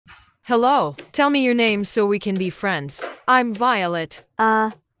Hello, tell me your name so we can be friends. I'm Violet.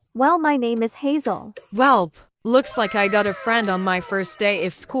 Well, my name is Hazel. Welp, looks like I got a friend on my first day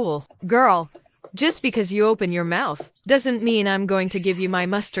of school. Girl, just because you open your mouth doesn't mean I'm going to give you my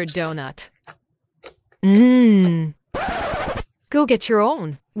mustard donut. Go get your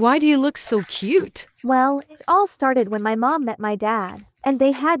own. Why do you look so cute? Well, it all started when my mom met my dad, and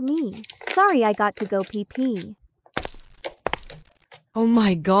they had me. Sorry I got to go pee-pee. Oh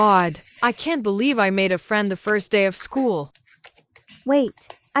my god, I can't believe I made a friend the first day of school. Wait,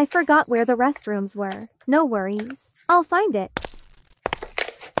 I forgot where the restrooms were. No worries, I'll find it.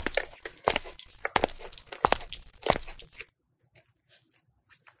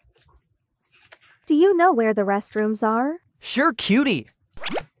 Do you know where the restrooms are? Sure, cutie.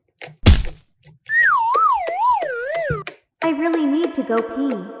 I really need to go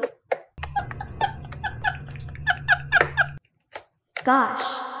pee. Gosh,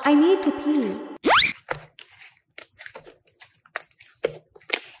 I need to pee.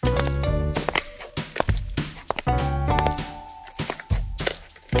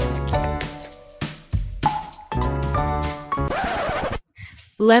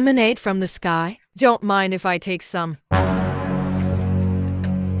 Lemonade from the sky? Don't mind if I take some.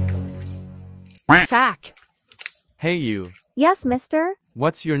 Fack. Hey you. Yes, mister?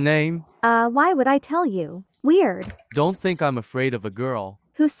 What's your name? Why would I tell you? Weird. Don't think I'm afraid of a girl.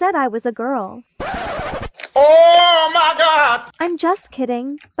 Who said I was a girl? Oh my god! I'm just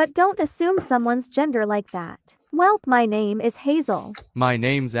kidding, but don't assume someone's gender like that. Welp, my name is Hazel. My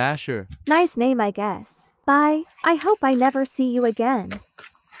name's Asher. Nice name, I guess. Bye. I hope I never see you again.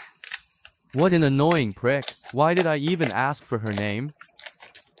 What an annoying prick. Why did I even ask for her name?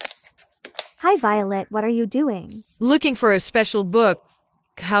 Hi, Violet, what are you doing? Looking for a special book.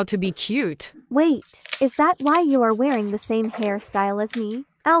 How to be cute. Wait, is that why you are wearing the same hairstyle as me?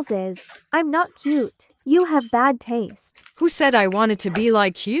 Elses, I'm not cute. You have bad taste. Who said I wanted to be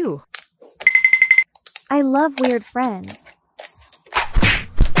like you? I love weird friends.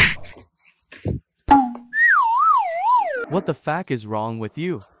 What the fuck is wrong with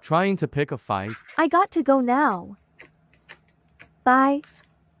you? Trying to pick a fight? I got to go now. Bye.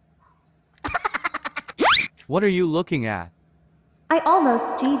 What are you looking at? I almost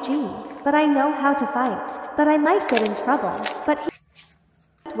GG, but I know how to fight. But I might get in trouble.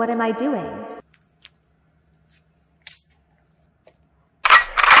 What am I doing?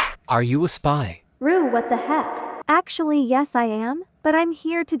 Are you a spy? Rue, what the heck? Actually, yes I am, but I'm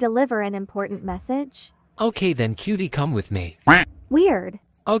here to deliver an important message. Okay then, cutie, come with me. Weird.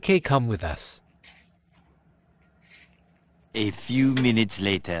 Okay, come with us. A few minutes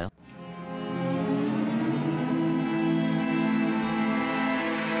later.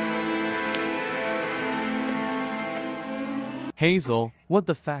 Hazel, what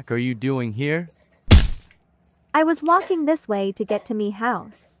the fuck are you doing here? I was walking this way to get to me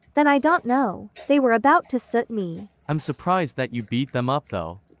house. Then I don't know, they were about to soot me. I'm surprised that you beat them up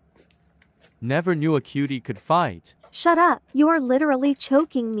though. Never knew a cutie could fight. Shut up, you are literally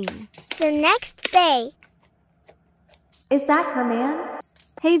choking me. The next day. Is that her man?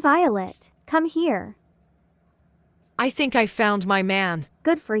 Hey Violet, come here. I think I found my man.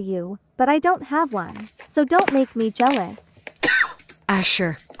 Good for you, but I don't have one, so don't make me jealous.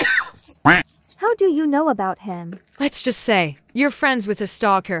 Asher. How do you know about him? Let's just say, you're friends with a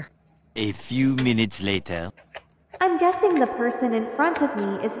stalker. A few minutes later. I'm guessing the person in front of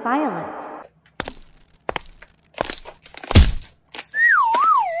me is Violet.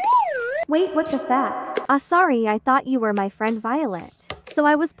 Wait, what the fuck? Sorry, I thought you were my friend Violet. So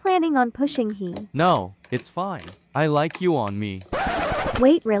I was planning on pushing he. No, it's fine. I like you on me.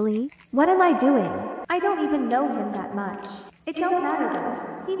 Wait, really? What am I doing? I don't even know him that much. It don't matter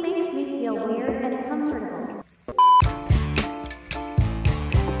though. He makes me feel weird and uncomfortable.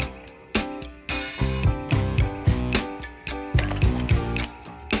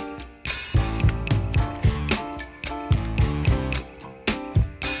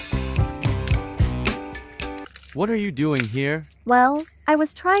 What are you doing here? Well, I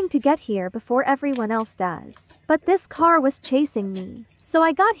was trying to get here before everyone else does. But this car was chasing me. So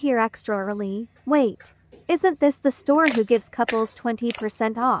I got here extra early. Wait, isn't this the store who gives couples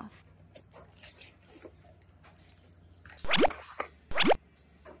 20% off?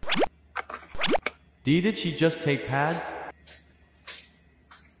 Did she just take pads?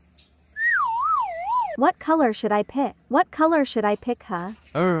 What color should I pick? What color should I pick, huh?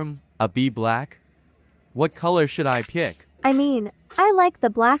 A B black? What color should I pick? I mean, I like the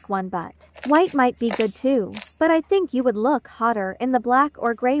black one, but white might be good too. But I think you would look hotter in the black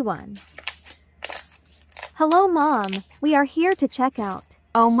or gray one. Hello, Mom. We are here to check out.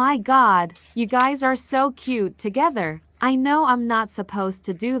 Oh my god, you guys are so cute together. I know I'm not supposed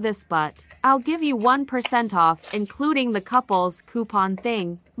to do this, but I'll give you 1% off, including the couple's coupon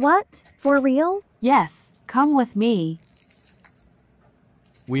thing. What? For real? Yes, come with me.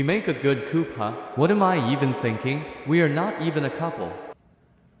 We make a good coup, huh? What am I even thinking? We are not even a couple.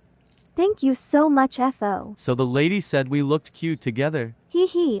 Thank you so much, FO. So the lady said we looked cute together. Hee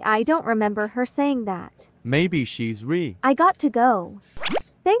hee, I don't remember her saying that. Maybe she's re. I got to go.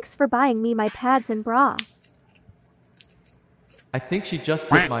 Thanks for buying me my pads and bra. I think she just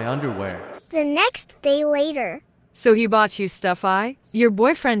took my underwear. The next day later. So he bought you stuff, I? Your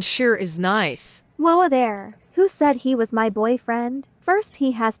boyfriend sure is nice. Whoa there. Who said he was my boyfriend? First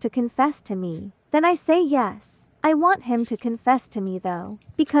he has to confess to me. Then I say yes. I want him to confess to me though.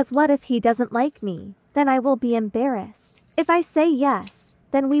 Because what if he doesn't like me? Then I will be embarrassed. If I say yes,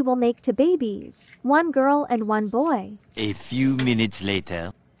 then we will make 2 babies. 1 girl and 1 boy. A few minutes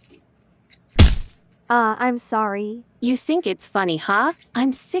later. I'm sorry. You think it's funny, huh?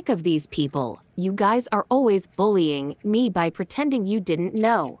 I'm sick of these people. You guys are always bullying me by pretending you didn't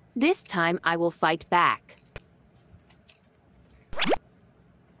know. This time I will fight back.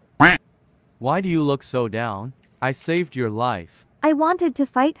 Why do you look so down? I saved your life. I wanted to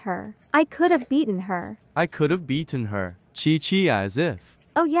fight her. I could have beaten her. I could have beaten her. Chi as if.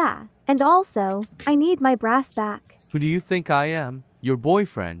 Oh yeah. And also, I need my brass back. Who do you think I am? Your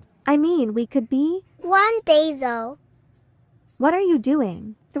boyfriend. I mean, we could be. 1 day though. What are you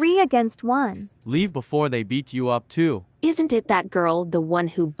doing? 3 against 1. Leave before they beat you up too. Isn't it that girl, the one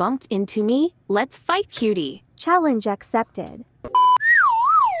who bumped into me? Let's fight, cutie. Challenge accepted.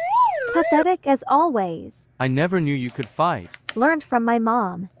 Pathetic as always. I never knew you could fight. Learned from my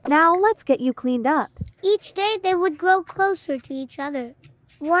mom. Now let's get you cleaned up. Each day they would grow closer to each other.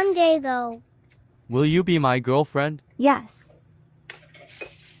 1 day though. Will you be my girlfriend? Yes.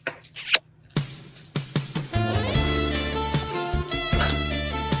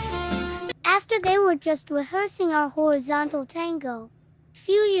 After they were just rehearsing our horizontal tango.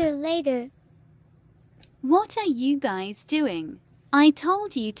 Few years later. What are you guys doing? I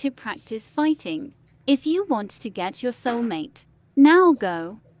told you to practice fighting. If you want to get your soulmate. Now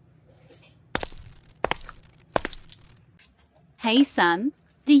go. Hey son,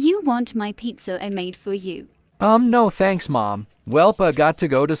 do you want my pizza I made for you? No thanks, Mom. Welpa got to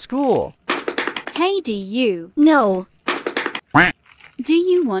go to school. Hey, do you? No. Do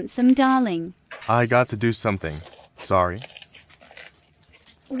you want some, darling? I got to do something. Sorry.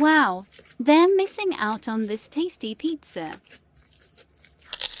 Wow, they're missing out on this tasty pizza.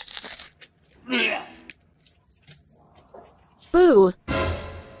 Boo!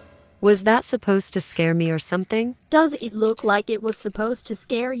 Was that supposed to scare me or something? Does it look like it was supposed to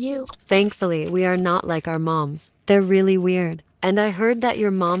scare you? Thankfully, we are not like our moms. They're really weird. And I heard that your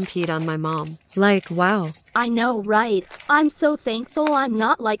mom peed on my mom. Like, wow. I know, right? I'm so thankful I'm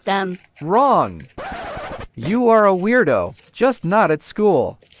not like them. Wrong. You are a weirdo, just not at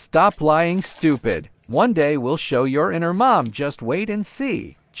school. Stop lying, stupid. One day we'll show your inner mom. Just wait and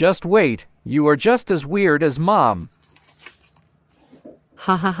see. Just wait. You are just as weird as Mom.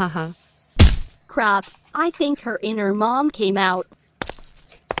 Ha ha ha ha. Crap, I think her inner mom came out.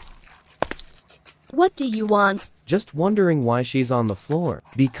 What do you want? Just wondering why she's on the floor.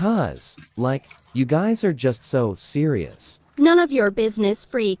 Because, like, you guys are just so serious. None of your business,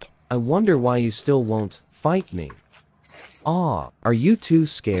 freak. I wonder why you still won't fight me. Aw, are you too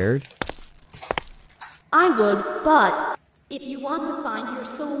scared? I would, but if you want to find your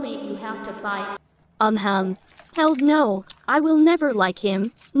soulmate, you have to fight. Hell no, I will never like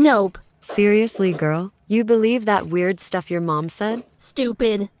him. Nope. Seriously, girl? You believe that weird stuff your mom said?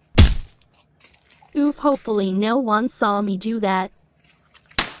 Stupid. Oof, hopefully no one saw me do that.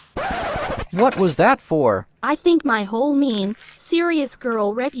 What was that for? I think my whole mean, serious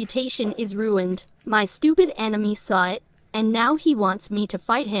girl reputation is ruined. My stupid enemy saw it, and now he wants me to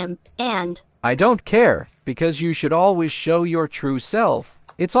fight him, and... I don't care, because you should always show your true self.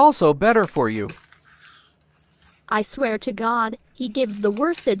 It's also better for you. I swear to God, he gives the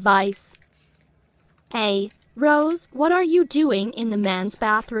worst advice. Hey, Rose, what are you doing in the man's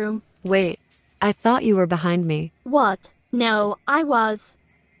bathroom? Wait, I thought you were behind me. What? No, I was.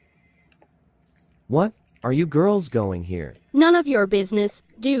 What? Are you girls going here? None of your business,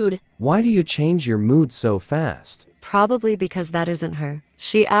 dude. Why do you change your mood so fast? Probably because that isn't her.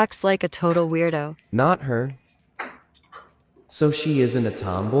 She acts like a total weirdo. Not her. So she isn't a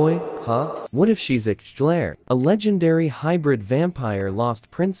tomboy, huh? What if she's Ixchler, a legendary hybrid vampire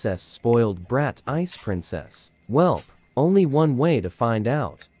lost princess spoiled brat ice princess? Welp, only one way to find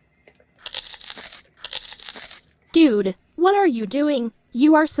out. Dude, what are you doing?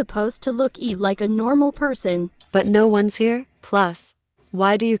 You are supposed to eat like a normal person. But no one's here? Plus,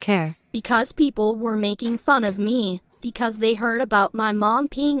 why do you care? Because people were making fun of me. Because they heard about my mom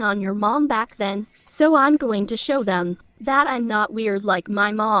peeing on your mom back then. So I'm going to show them that I'm not weird like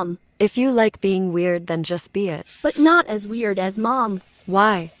my mom. If you like being weird, then just be it. But not as weird as mom.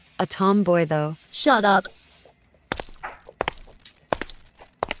 Why? A tomboy though. Shut up.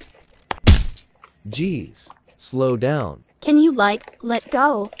 Jeez, slow down. Can you let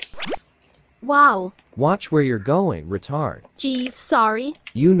go? Wow. Watch where you're going, retard. Geez, sorry.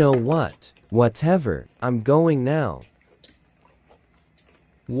 You know what? Whatever, I'm going now.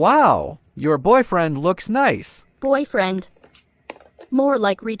 Wow, your boyfriend looks nice. Boyfriend. More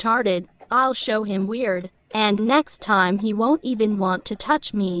like retarded. I'll show him weird. And next time he won't even want to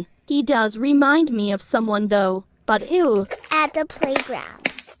touch me. He does remind me of someone though, but ew. At the playground.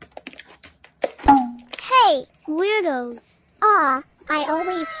 Hey, weirdos. Aw, I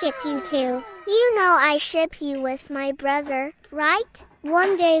always ship you two. You know I ship you with my brother, right?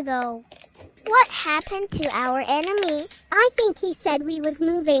 One day though. What happened to our enemy? I think he said we was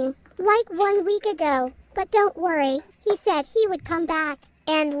moving, like 1 week ago. But don't worry, he said he would come back.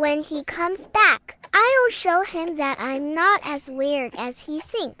 And when he comes back, I'll show him that I'm not as weird as he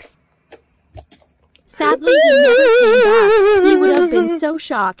thinks. Sadly, he never came back. He would have been so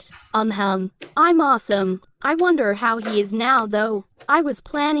shocked. I'm awesome. I wonder how he is now though. I was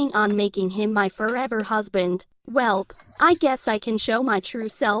planning on making him my forever husband. Well, I guess I can show my true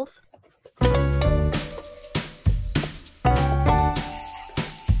self.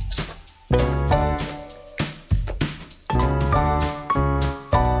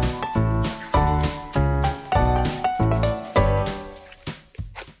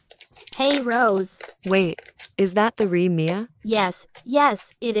 Hey, Rose. Wait, is that the Mia? Yes,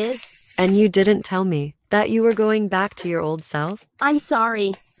 it is. And you didn't tell me that you were going back to your old self? I'm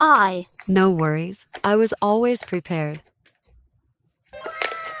sorry. No worries. I was always prepared.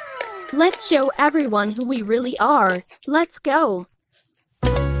 Let's show everyone who we really are. Let's go.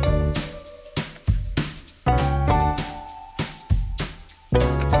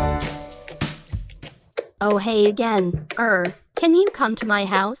 Oh, hey again. Can you come to my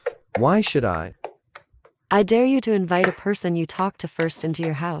house? Why should I? I dare you to invite a person you talk to first into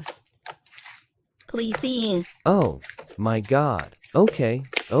your house. Please. Oh, my God. Okay.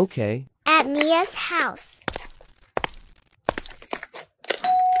 At Mia's house.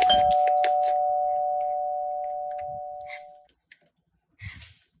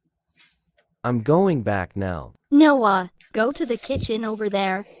 I'm going back now. Noah, go to the kitchen over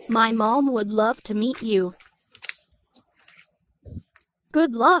there. My mom would love to meet you.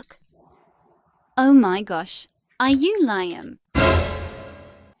 Good luck. Oh my gosh. Are you Liam?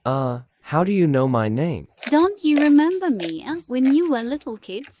 How do you know my name? Don't you remember Mia when you were little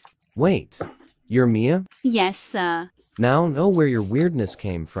kids? Wait, you're Mia? Yes, sir. Now know where your weirdness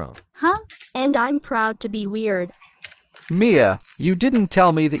came from. Huh? And I'm proud to be weird. Mia, you didn't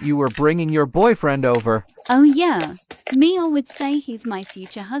tell me that you were bringing your boyfriend over. Oh yeah. Mia would say he's my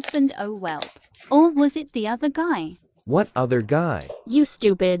future husband, oh well. Or was it the other guy? What other guy? You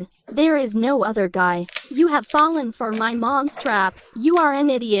stupid. There is no other guy. You have fallen for my mom's trap. You are an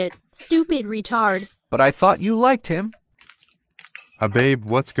idiot. Stupid retard. But I thought you liked him. Babe,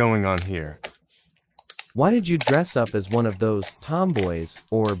 what's going on here? Why did you dress up as one of those tomboys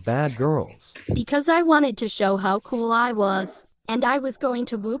or bad girls? Because I wanted to show how cool I was. And I was going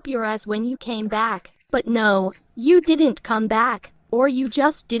to whoop your ass when you came back. But no, you didn't come back. Or you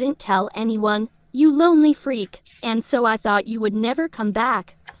just didn't tell anyone. You lonely freak. And so I thought you would never come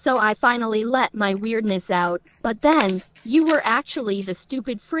back. So I finally let my weirdness out. But then, you were actually the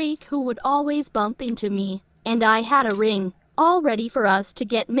stupid freak who would always bump into me. And I had a ring, all ready for us to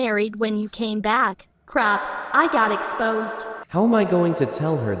get married when you came back. Crap, I got exposed. How am I going to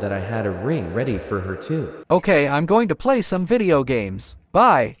tell her that I had a ring ready for her too? Okay, I'm going to play some video games.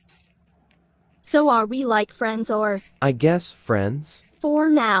 Bye. So are we like friends or? I guess friends. For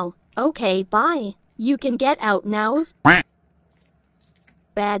now. Okay, bye. You can get out now.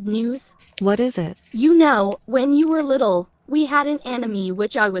 Bad news. What is it? You know, when you were little, we had an enemy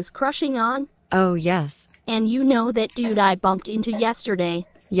which I was crushing on. Oh, yes. And you know that dude I bumped into yesterday.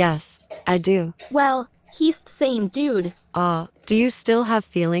 Yes, I do. Well, he's the same dude. Do you still have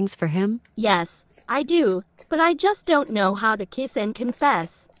feelings for him? Yes, I do. But I just don't know how to kiss and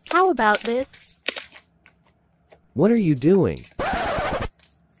confess. How about this? What are you doing?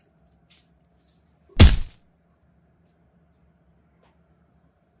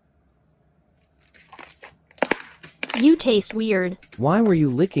 You taste weird. Why were you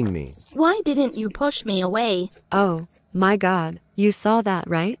licking me? Why didn't you push me away? Oh, My god, you saw that,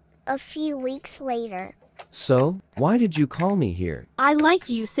 right? A few weeks later. So, why did you call me here? I liked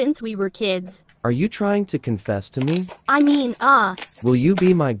you since we were kids. Are you trying to confess to me? I mean, Will you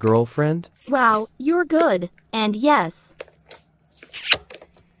be my girlfriend? wow, you're good. And yes.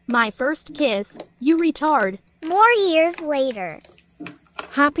 My first kiss, you retard. More years later.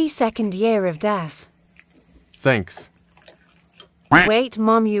 Happy second year of death. Thanks. Wait,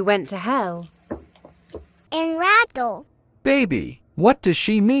 Mom, you went to hell. And Rattle. Baby, what does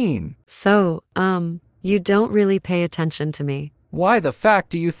she mean? So, you don't really pay attention to me. Why the fact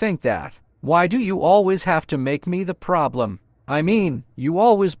do you think that? Why do you always have to make me the problem? I mean, you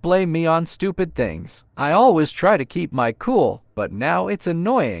always blame me on stupid things. I always try to keep my cool, but now it's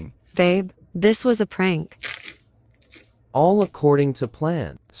annoying. Babe, this was a prank. All according to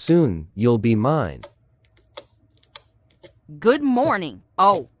plan. Soon, you'll be mine. Good morning.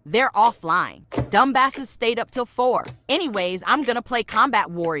 Oh, they're offline. Dumbasses stayed up till 4. Anyways, I'm gonna play Combat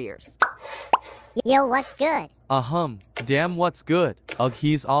Warriors. Yo, what's good? Damn, what's good? Ugh,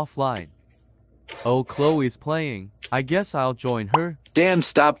 he's offline. Oh, Chloe's playing. I guess I'll join her. Damn,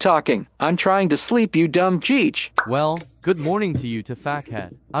 stop talking. I'm trying to sleep, you dumb Cheech. Well, good morning to you, to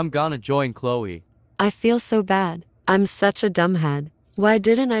Fackhead. I'm gonna join Chloe. I feel so bad. I'm such a dumbhead. Why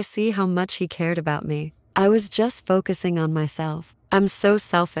didn't I see how much he cared about me? I was just focusing on myself. I'm so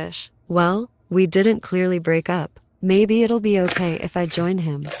selfish. Well, we didn't clearly break up. Maybe it'll be okay if I join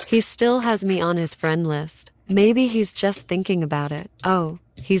him. He still has me on his friend list. Maybe he's just thinking about it. Oh,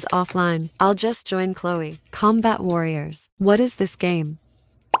 he's offline. I'll just join Chloe. Combat Warriors. What is this game?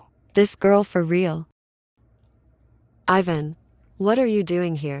 This girl for real? Ivan, what are you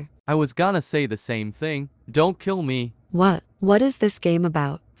doing here? I was gonna say the same thing. Don't kill me. What? What is this game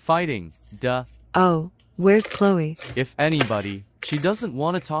about? Fighting. Duh. Oh, where's Chloe? If anybody, she doesn't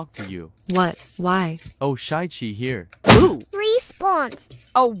want to talk to you. What? Why? Oh, Shaichi here. Ooh! Respawns.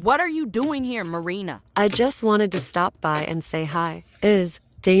 Oh, what are you doing here, Marina? I just wanted to stop by and say hi. Is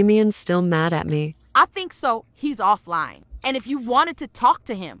Damien still mad at me? I think so. He's offline. And if you wanted to talk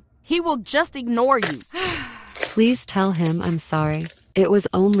to him, he will just ignore you. Please tell him I'm sorry. It was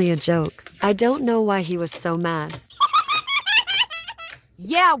only a joke. I don't know why he was so mad.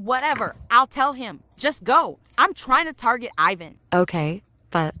 Yeah, whatever. I'll tell him. Just go. I'm trying to target Ivan. Okay,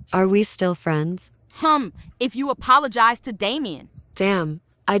 but are we still friends? If you apologize to Damien. Damn,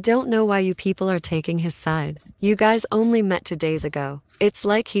 I don't know why you people are taking his side. You guys only met 2 days ago. It's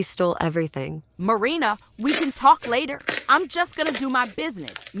like he stole everything. Marina, we can talk later. I'm just gonna do my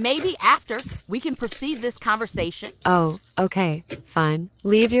business. Maybe after, we can proceed this conversation. Oh, okay, fine.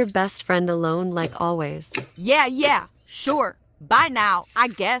 Leave your best friend alone like always. Yeah, sure. Bye now, I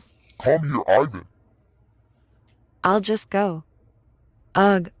guess. Come here, Ivan. I'll just go.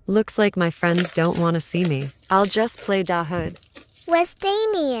 Ugh, looks like my friends don't want to see me. I'll just play Da Hood. Where's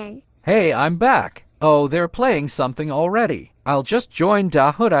Damien? Hey, I'm back. Oh, they're playing something already. I'll just join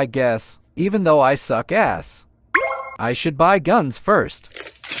Da Hood, I guess, even though I suck ass. I should buy guns first.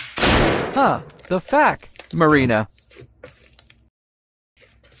 Huh, the fact, Marina.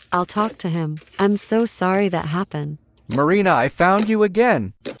 I'll talk to him. I'm so sorry that happened. Marina, I found you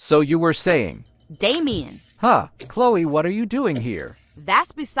again. So you were saying? Damien. Huh, Chloe, what are you doing here?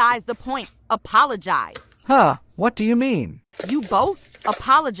 That's besides the point. Apologize. Huh, what do you mean? You both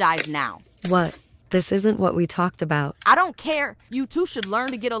apologize now. What? This isn't what we talked about. I don't care. You two should learn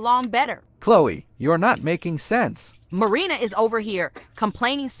to get along better. Chloe, you're not making sense. Marina is over here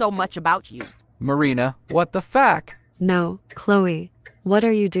complaining so much about you. Marina, what the fact? No, Chloe, what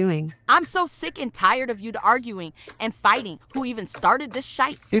are you doing? I'm so sick and tired of you arguing and fighting. Who even started this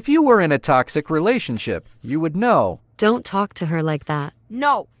shite? If you were in a toxic relationship, you would know. Don't talk to her like that.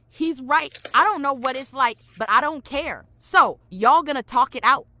 No, he's right. I don't know what it's like, but I don't care. So, y'all gonna talk it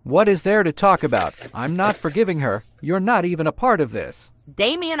out. What is there to talk about? I'm not forgiving her. You're not even a part of this.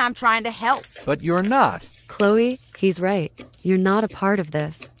 Damien, I'm trying to help. But you're not. Chloe, he's right. You're not a part of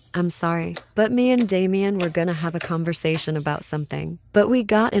this. I'm sorry. But me and Damien were gonna have a conversation about something. But we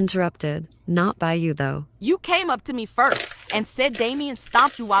got interrupted. Not by you, though. You came up to me first and said Damien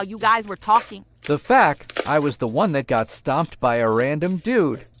stomped you while you guys were talking. The fact, I was the one that got stomped by a random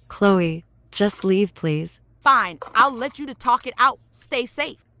dude. Chloe, just leave, please. Fine, I'll let you to talk it out. Stay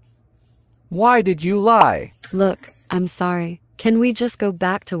safe. Why did you lie? Look, I'm sorry. Can we just go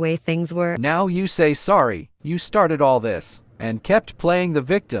back to way things were? Now you say sorry. You started all this and kept playing the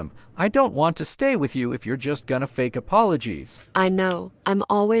victim. I don't want to stay with you if you're just gonna fake apologies. I know, I'm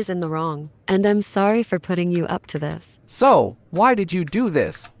always in the wrong, and I'm sorry for putting you up to this. So, why did you do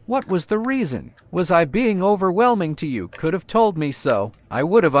this? What was the reason? Was I being overwhelming to you? Could have told me so. I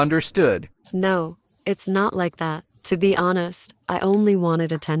would have understood. No, it's not like that. To be honest, I only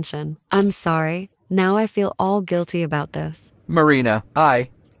wanted attention. I'm sorry. Now I feel all guilty about this. Marina,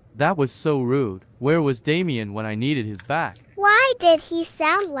 That was so rude. Where was Damien when I needed his back? Why did he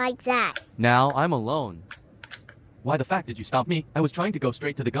sound like that? Now I'm alone. Why the fact did you stop me? I was trying to go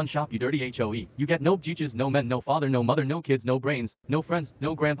straight to the gun shop, you dirty HOE. You get no jeeches, no men, no father, no mother, no kids, no brains, no friends,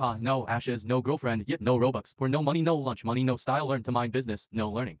 no grandpa, no ashes, no girlfriend, yet no Robux. For no money, no lunch money, no style, learn to mind business, no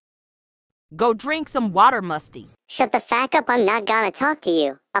learning. Go drink some water, Musty. Shut the fuck up, I'm not gonna talk to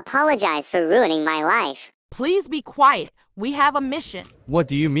you. Apologize for ruining my life. Please be quiet. We have a mission. What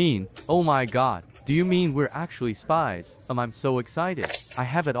do you mean? Oh my god. Do you mean we're actually spies? I'm so excited. I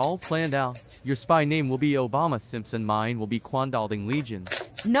have it all planned out. Your spy name will be Obama Simpson, mine will be Quandalding Legion.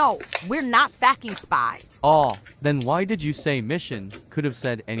 No, we're not fucking spies. Oh, then why did you say mission? Could have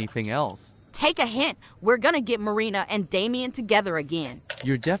said anything else. Take a hint. We're gonna get Marina and Damien together again.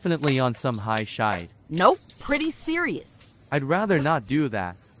 You're definitely on some high shite. Nope, pretty serious. I'd rather not do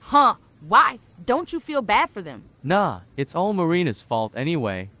that. Huh, why? Don't you feel bad for them? Nah, it's all Marina's fault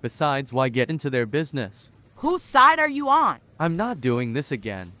anyway. Besides, why get into their business? Whose side are you on? I'm not doing this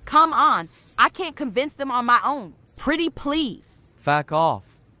again. Come on, I can't convince them on my own. Pretty please. Fuck off.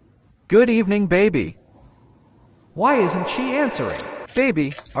 Good evening, baby. Why isn't she answering?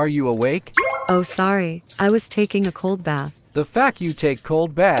 Baby, are you awake? Oh, sorry. I was taking a cold bath. The fact you take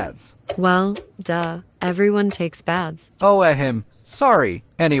cold baths. Well, duh. Everyone takes baths. Oh, sorry.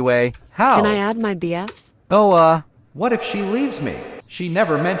 Anyway, how? Can I add my BFs? Oh, what if she leaves me? She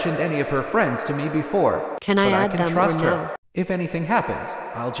never mentioned any of her friends to me before. Can I add them trust or her. no? If anything happens,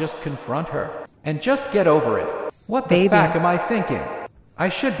 I'll just confront her. And just get over it. What the Baby. fuck am I thinking? I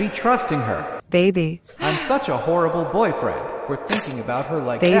should be trusting her. Baby. I'm such a horrible boyfriend for thinking about her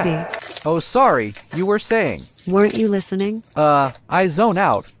like Baby. that. Oh, sorry. You were saying. Weren't you listening? I zone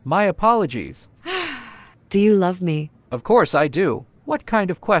out. My apologies. Do you love me? Of course I do. What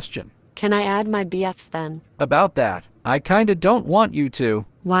kind of question? Can I add my BFs then? About that, I kinda don't want you to.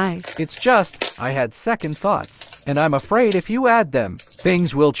 Why? It's just, I had second thoughts, and I'm afraid if you add them,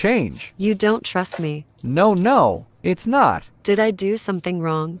 things will change. You don't trust me. No, it's not. Did I do something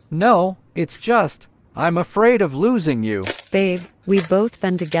wrong? No, it's just, I'm afraid of losing you. Babe, we've both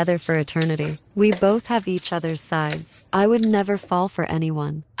been together for eternity. We both have each other's sides. I would never fall for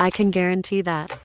anyone. I can guarantee that.